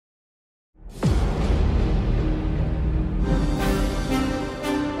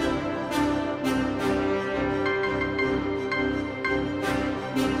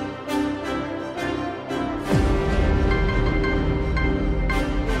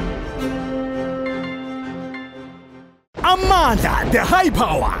Amandla, the high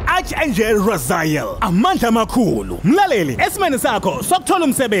power, Archangel Raziel. Amandla makhulu. Mlaleli, esimene sakho sokuthola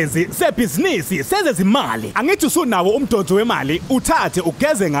umsebenzi sebhizinisi sezezimali. Angithi usunawo umdonso wemali, uthathe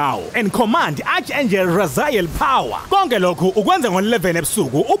ugeze ngawo. And command Archangel Raziel power. Konke lokhu ukwenza ngo-11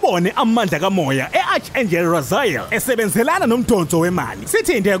 ebusuku ubone amandla kamoya e-Archangel Raziel esebenzelana nomdonso wemali.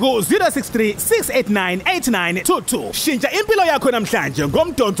 Sithinde ku 063 689 8922. Shintsha impilo yakho namhlanje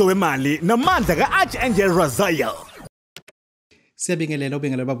ngomdonso wemali namandla ka-Archangel Raziel. Siyabingelela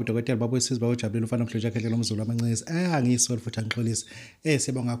ubingelela Babu Dokotela Babu ujabulile ufana umhlobo wakhe lo mzulu amancezi angisoli futhi angixolisa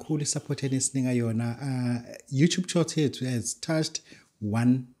siyabonga kakhulu isupport enisinga yona YouTube channel yethu has touched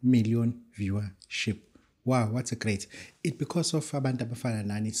 1 million viewership. Wow, what's a great it because of abantu abafana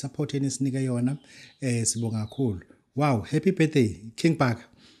nani support enisinika yona sibonga kakhulu. Wow, happy birthday King Park.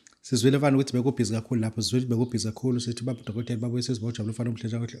 Sizwile mfana ukuthi bekubhizi kakhulu lapho sizwile bekubhizi kakhulu sithi Babu Dokotela Babu ujabulile ufana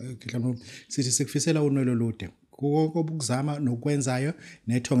umhlobo sithi sikufisela unwelo lude konke obukuzama nokwenzayo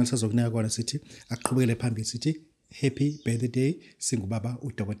nethonga lisazokunika kona sithi aqhubekele phambili sithi happy birthday singubaba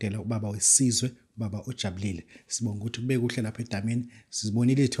uDokotela ubaba wesizwe ubaba ojabulile sibonga ukuthi kube kuhle lapha edamini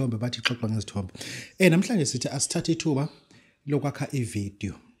sizibonile izithombe bathi xoxa ngezithombe namhlanje sithi asithathe ithuba lokwakha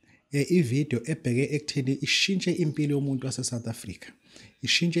ivideo ivideo ebheke ekutheni ishintshe impilo yomuntu wase South Africa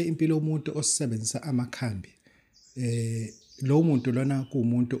ishintshe impilo yomuntu osebenzisa amakhambi lo muntu lona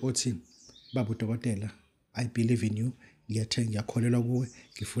kuumuntu othi Babu Dokotela I believe in you ngiyakholelwa kuwe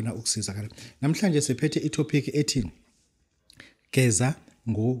ngifuna ukusizakala namhlanje siphethe itopic ethi Geza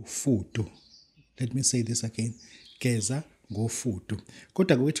Ngo FUDU. Let me say this again, Geza Ngo FUDU.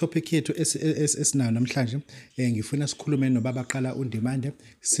 Kodwa ku topic yethu esinayo namhlanje ngifuna sikhulume nobaba qala undimande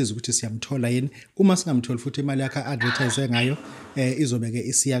siza ukuthi siyamthola yini uma singamtholi futhi imali yakhe advertise ngayo izobeke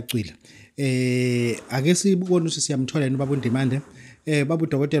isiyacwila ake sibone ukuthi siyamthola yini baba undimande Babu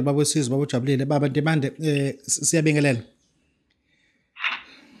Dokotela Babu wesizwe Babu ojabulile baba Ndimande siyabingelela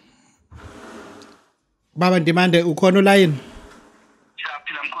Baba Ndimande ukhona ulayini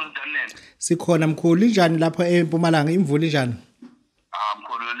Siyaphila mkhulu Danene sikhona mkhulu injani lapha eMpumalanga imvula injani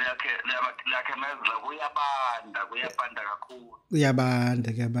mkhulu lakhe mezela kuyabanda kakhulu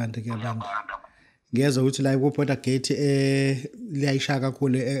kuyabanda ngiyezwa ukuthi la kuPorter Gate liyayishaya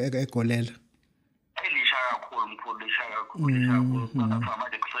kakhulu egolela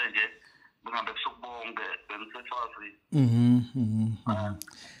manje kusenje ngihambe kusukubonke bemsethwazi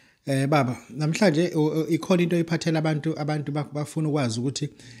baba namhlanje ikhona into iphathela abantu bafuna ukwazi ukuthi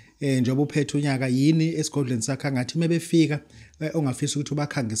njengoba uphethe unyaka yini esigodleni sakhe ngathi mebefika ongafisa ukuthi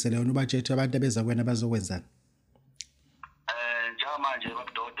ubakhangisele yona ubajethe abantu abeza kwena bazokwenzana njengamanje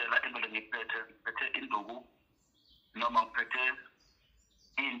Babu Dokotela into ngiphethe induku noma ngiphethe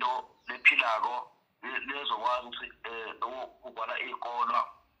into lephilako lezokwazi ukuthi ukubhala izikolo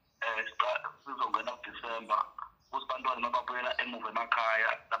sizongena kuDisemba kusibantwana mababuyela emuva emakhaya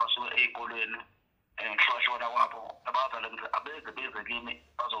labasuke ezikolweni hloshona kwabo abazali ukuthi abeze kimi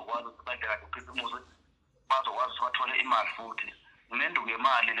bazokwazi ukuthi badla uphefumuze bazokwazi ukuthi bathole imali futhi ngenduku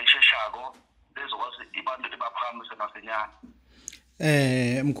yemali lesheshako lezokwazi ibantu ebaphakamisa masinyana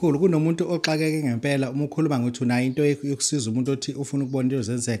mkhulu kunomuntu oxakeke ngempela uma ukhuluma ngokuthi unayo into yokusiza umuntu othi ufuna ukubona into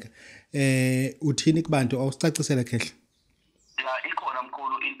zenzeka uthini kubantu awusicacisele khehle ya ikhona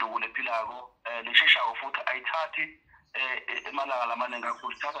mkhulu induku lephilako lesheshako futhi ayithathi emalanga lamaningi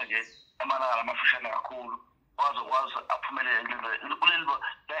kakhulu thatha nje emalanga lamafushane kakhulu wazokwazi aphumelele kulelo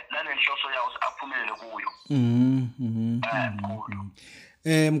lalenhloso yawo aphumelele kuyo mkhulu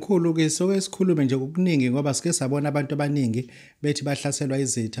mkhulu ke soke sikhulume nje okuningi ngoba sike sabona abantu abaningi bethi bahlaselwa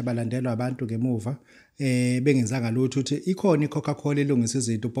izitha balandelwa abantu ngemuva bengenzanga lutho uthi ikhona iCoca-Cola elungisa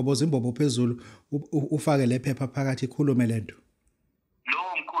izinto ubhoboza imbobo phezulu ufake lephepha phakathi ikhulume lento lo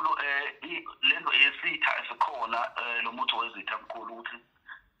mkhulu lento yesitha esikhona lo muthi wezitha mkhulu ukuthi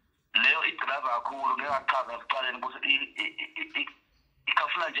leyo idrava kakhulu ngeyachaza siqaleni ukuthi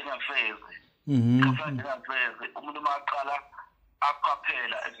ikhafula njengemfeze ikhafula njengemfeze umuntu maqala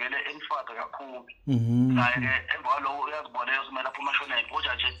aqaphela evele emfaka kakhulu naye ke emva lokho uyazibona usumela lapho mashonela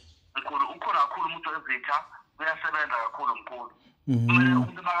kodwa nje mkhulu ukhona kakhulu umuntu wezitha uyasebenza kakhulu mkhulu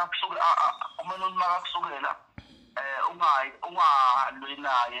umuntu makakusukela ungalwi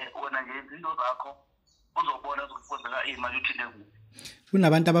naye wena nje izinto zakho uzobona ukuthi kwenzeka imali uthile kuphi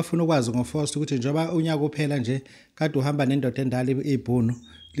kunabantu abafuna ukwazi ngoforce ukuthi njoba unyaka uphela nje kade uhamba nendoda endala ibhunu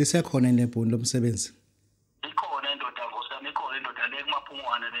lisekhona nebhunu lomsebenzi ikhona indoda vosami ikhona indoda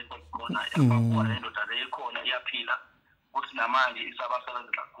lekumaphungwane lekhona yaphuma indoda lekhona iyaphila ukuthi namanje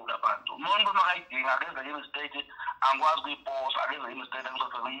isabasebenza kakhulu abantu umuntu makayidinga akenza imistake angikwazi kuyiposa akenza imistake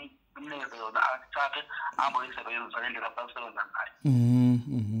ngizofika umnikeze yona athathe ambo isebenzisa ngendlela abasebenza ngayo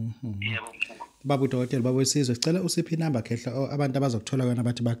yebo mkhulu Babu Dokotela Babu Wesizwe sicela usiphi inamba khehla abantu abazokuthola yona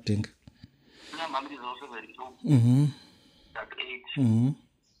abathi bakudinga. Inamba mali 072 38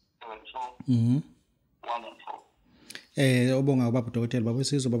 74 114. Ubonga ubaba Dokotela Babu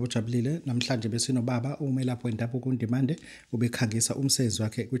Wesizwe Babu Jabulile namhlanje besinobaba umelaphi wendabuko uNdimande ubekhangisa umsebenzi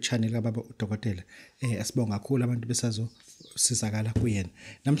wakhe ku channel kaBaba uDokotela. Asibonga kakhulu abantu besazo sizakala kuyena.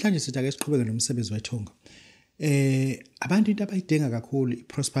 Namhlanje sithi ake siqhubeke nomsebenzi wethonga. Abantu into abayidinga kakhulu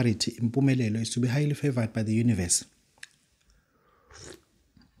prosperity impumelelo is to be highly favored by the universe.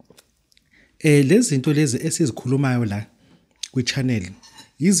 Lezi zinto lezi esizikhulumayo la ku channel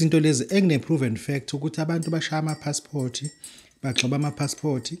izinto lezi engine proven fact ukuthi abantu bashaya ama passport bagxoba ama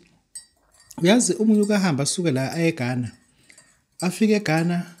passport. Uyazi umuntu ukahamba asuke la eGhana afike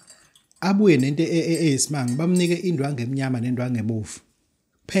eGhana abuye nento eyisimanga bamnike indwangu emnyama nendwangu ebovu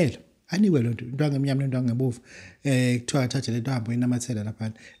phela anikwe lonto indwangu emnyama nendwangu ebovu kuthiwa athathe lento ahambe inamathela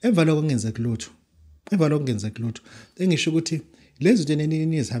lapha emva lokho kungenzeki lutho engisho ukuthi lezi zinto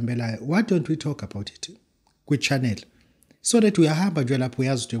enizihambelayo what don't we talk about it ku channel so that uyahamba nje lapho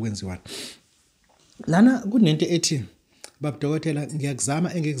uyazi ukuthi kwenziwani lana kunento ethi Babu Dokotela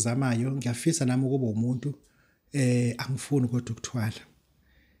ngiyakuzama engikuzamayo ngiyafisa nami ukuba umuntu angifuni kodwa ukuthwala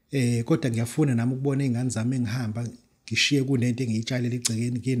kodwa ngiyafuna nami ukubona izingane zami engihamba ngishiye kunento engiyitshalela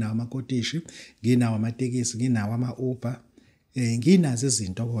igcekeni nginawo amakotishi nginawo amatekisi nginawo ama-Uber nginazo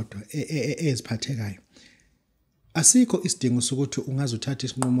izinto kodwa eziphathekayo asikho isidingo sokuthi ungaze uthathe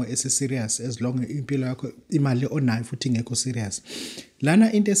isinqumo esiserious as long impilo yakho imali onayo futhi ingekho serious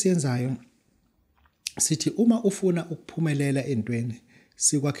lana into esiyenzayo sithi uma ufuna ukuphumelela entweni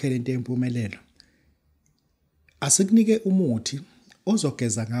sikwakhela into empumelelo asikunike umuthi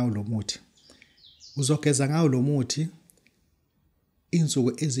ozogeza ngawo lo muthi uzogeza ngawo lo muthi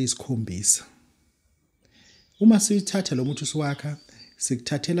insuku eziyisikhombisa uma sithatha lo muthi siwakha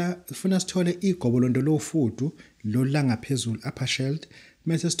sikuthathela ufuna sithole igobolondo lofudu lo langaphezulu upper shield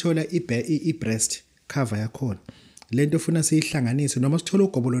bese sithola i-breast cover yakhona lento ufuna siyihlanganise noma sithola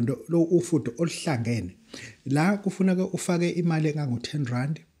ugobolondo lo ufudu oluhlangene la kufuneka ufake imali engango 10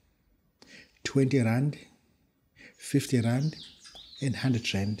 rand 20 rand 50 rand and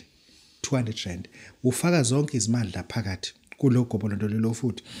 100 rand 200 rand ufaka zonke izimali la phakathi kulo gobolondo lo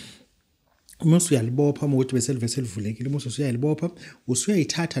fudu Musu uyalibopha ukuthi bese livulekile musu usuyalibopha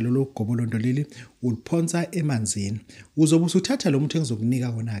usuyayithatha lo gobolondo leli uliphonsa emanzini uzobe usuthatha lo muthi engizokunika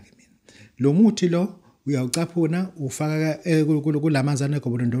wona ke mina lo muthi lo uyawucaphuna ufaka kulamanzi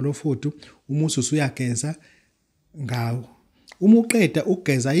anegobolondo lofudu umusu usuyageza ngawo uma uqeda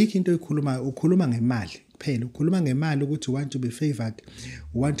ukugeza yikho into oyikhulumayo ukhuluma ngemali kuphela ukhuluma ngemali ukuthi you want to be favored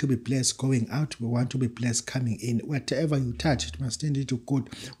you want to be blessed going out you want to be blessed coming in whatever you touch it must tend to good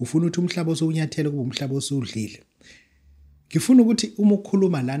ufuna ukuthi umhlaba osowunyathele kube umhlaba osudlile ngifuna ukuthi uma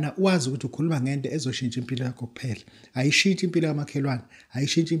ukhuluma lana wazi ukuthi ukhuluma ngento ezoshintsha impilo yakho kuphela ayishintshi impilo yamakhelwane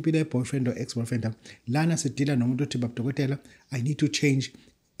ayishintshi impilo ye-boyfriend or ex-boyfriend lana sidila nomuntu othi Babu Dokotela I need to change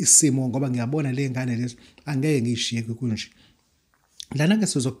isimo ngoba ngiyabona le ngane lezi angeke ngishiye kunje lana ke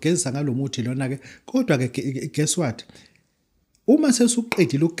sizogezisa ngalomuthi lona ke kodwa ke guess what uma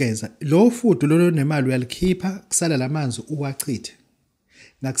sesuqedile ukugeza lo fudu lo nemali uyalikhipha kusala lamanzi uwachithe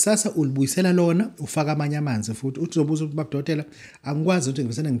ngakusasa ulibuyisela lona ufaka amanye amanzi futhi uzobuza ukuthi Babu Dokotela angikwazi ukuthi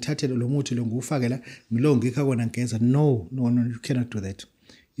ngisene ngithathele lo muthi lo ngufake la ngilongikha kona ngigeza no you cannot do that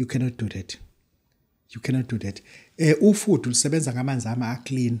you cannot do that ufudu lisebenza ngamanzi ama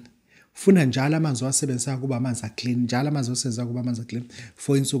clean funa njalo amanzi wasebenzisa kuba amanzi aclean njalo amanzi osenza kuba amanzi aclean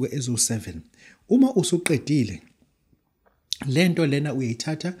for insuku ezo7 uma usuqedile lento lena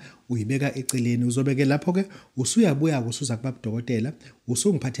uyayithatha uyibeka eceleni uzobeke lapho ke usuyabuya usuza kuBaba Dokotela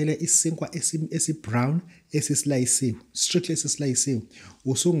usungiphathele isinkwa esi-brown esislayisiwe strictly esislayisiwe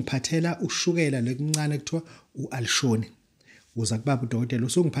usungiphathela ushukela lekuncane kuthiwa ualshoni uza kuBaba Dokotela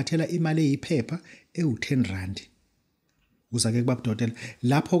usungiphathela imali eyiphepha ewu10 rand uza ke kuBaba Dokotela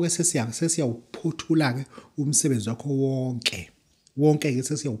lapho ke sesiyawuphothula ke umsebenzi wakho wonke ke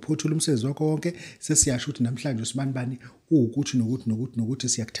sesiyawuphothula umsebenzi wakho wonke sesiyasho ukuthi namhlanje usibanibani ukuthi nokuthi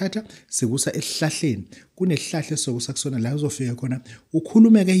siyakuthatha sikusa esihlahleni kunesihlahla sokusa kusona la uzofika khona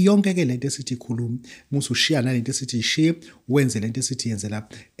ukhulumeke yonke ke lento esithi ikhuluma musu ushiya nalento esithi ishiye wenze lento esithi yenze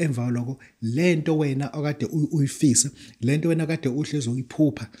lapha emva lokho lento wena okade uyifisa lento wena okade uhlezi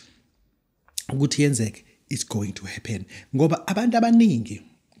uyiphupha ukuthi yenzeke it's going to happen ngoba abantu abaningi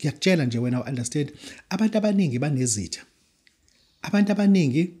ngiyakutshela nje wena understand abantu abaningi banezitha abantu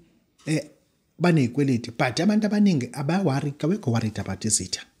abaningi banezikweleti but abantu abaningi abekho worried about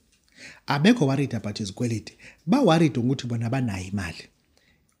izitha abekho worried about izikweleti ba worried ukuthi bona banayo imali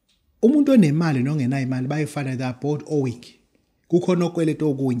umuntu onemali nongenayo imali bayifana they are both owing kukhona okweleti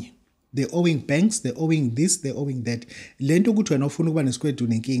okunye they're owing banks, they're owing this, they're owing that. Lento ukuthi wena ufuna ukuba nesikweletu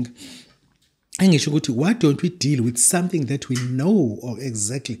nenkinga. Angisho ukuthi why don't we deal with something that we know or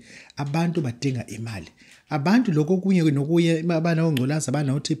exactly abantu badinga imali. Abantu lokho kunye nokuye abana ongculaza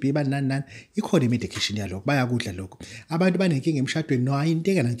abana uTB banani ikhona imedication yaloko bayakudla lokho. Abantu banenkinga emshadweni no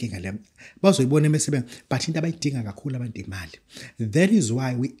ayintenga nankinga le. Bazoyibona emesebenzi but into abayidinga kakhulu abantu imali. That is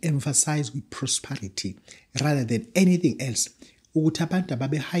why we emphasize with prosperity rather than anything else. Ukuthi abantu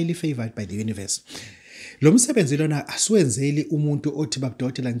ababe highly favored by the universe. Lo msebenzi lona asiwenzeli umuntu othi Babu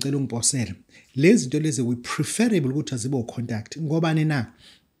Dokotela ngicela ungiposele. Lezi zinto lezi we preferable ukuthi azibe contact ngobani na.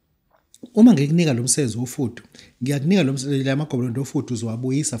 Uma ngikunika lo msebenzi wofudu, ngiyakunika lo msebenzi lamagobolondo ofudu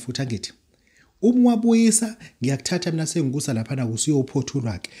uzowabuyisa futhi angithi. Uma wabuyisa ngiyakuthatha mina sengikusa lapha na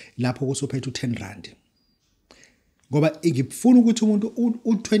kusiyophothulwa ke lapho kusophethe u10 ngoba ngifuna ukuthi umuntu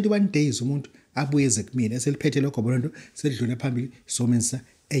u21 days umuntu abuyeze kumina eseliphethe lo gobolondo sedlule phambili somenza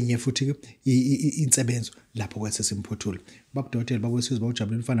enye futhi insebenzo lapho kwese simphothula. Babu Dokotela babosizwe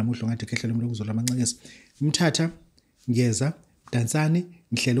bawujabule mfana namuhla ngathi khehlela umuntu okuzola amancekezi. Mthatha ngiyeza dansani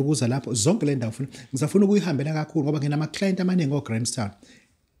ngihlela ukuza lapho zonke le ndawo ngizafuna ukuyihambela kakhulu ngoba ngina ama client amaningi oGrandstown.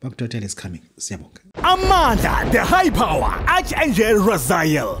 Babu Dokotela is coming. Siyabonga. Amandla the high power Archangel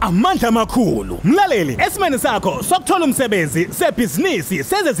Raziel amandla amakhulu mlaleli esimene sakho sokuthola umsebenzi sebhizinisi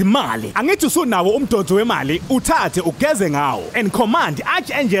sezezimali angithi usunawo umdonso wemali uthathe ugeze ngawo and command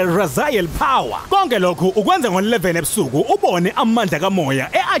Archangel Raziel power konke lokho ukwenza ngo11 ebusuku ubone amandla kamoya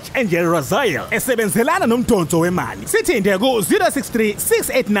eArchangel Raziel esebenzelana nomdonso wemali sithinde ku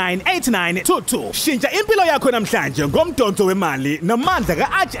 0636898922 shintsha impilo yakho namhlanje ngomdonso wemali namandla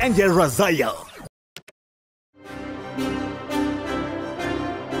kaArchangel Raziel.